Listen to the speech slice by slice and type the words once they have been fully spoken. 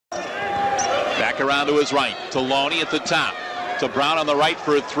Back around to his right. To Loney at the top. To Brown on the right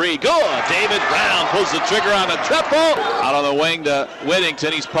for a three. Good! David Brown pulls the trigger on a triple. Out on the wing to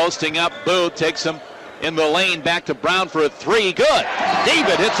Whittington. He's posting up. Booth takes him in the lane. Back to Brown for a three. Good!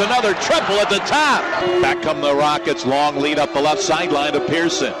 David hits another triple at the top. Back come the Rockets. Long lead up the left sideline to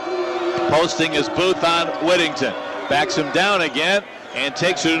Pearson. Posting is Booth on Whittington. Backs him down again and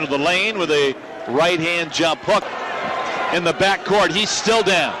takes it into the lane with a right-hand jump hook. In the backcourt, he's still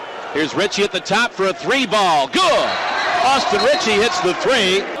down. Here's Ritchie at the top for a three ball. Good! Austin Ritchie hits the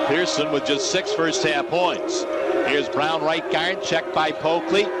three. Pearson with just 6 first-half points. Here's Brown, right guard, checked by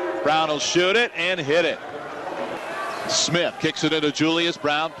Pokley. Brown will shoot it and hit it. Smith kicks it into Julius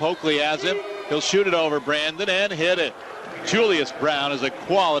Brown. Pokley has him. He'll shoot it over Brandon and hit it. Julius Brown is a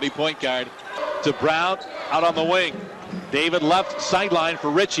quality point guard. To Brown, out on the wing. David left sideline for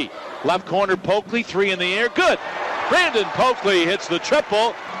Ritchie. Left corner, Pokley, three in the air. Good! Brandon Pokley hits the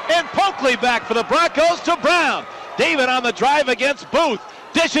triple. And Pokley back for the Broncos to Brown. David on the drive against Booth.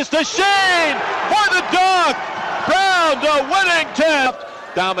 Dishes to Shane for the dunk. Brown to Whittington.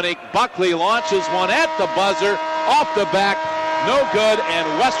 Dominic Buckley launches one at the buzzer. Off the back. No good.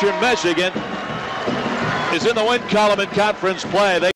 And Western Michigan is in the win column in conference play.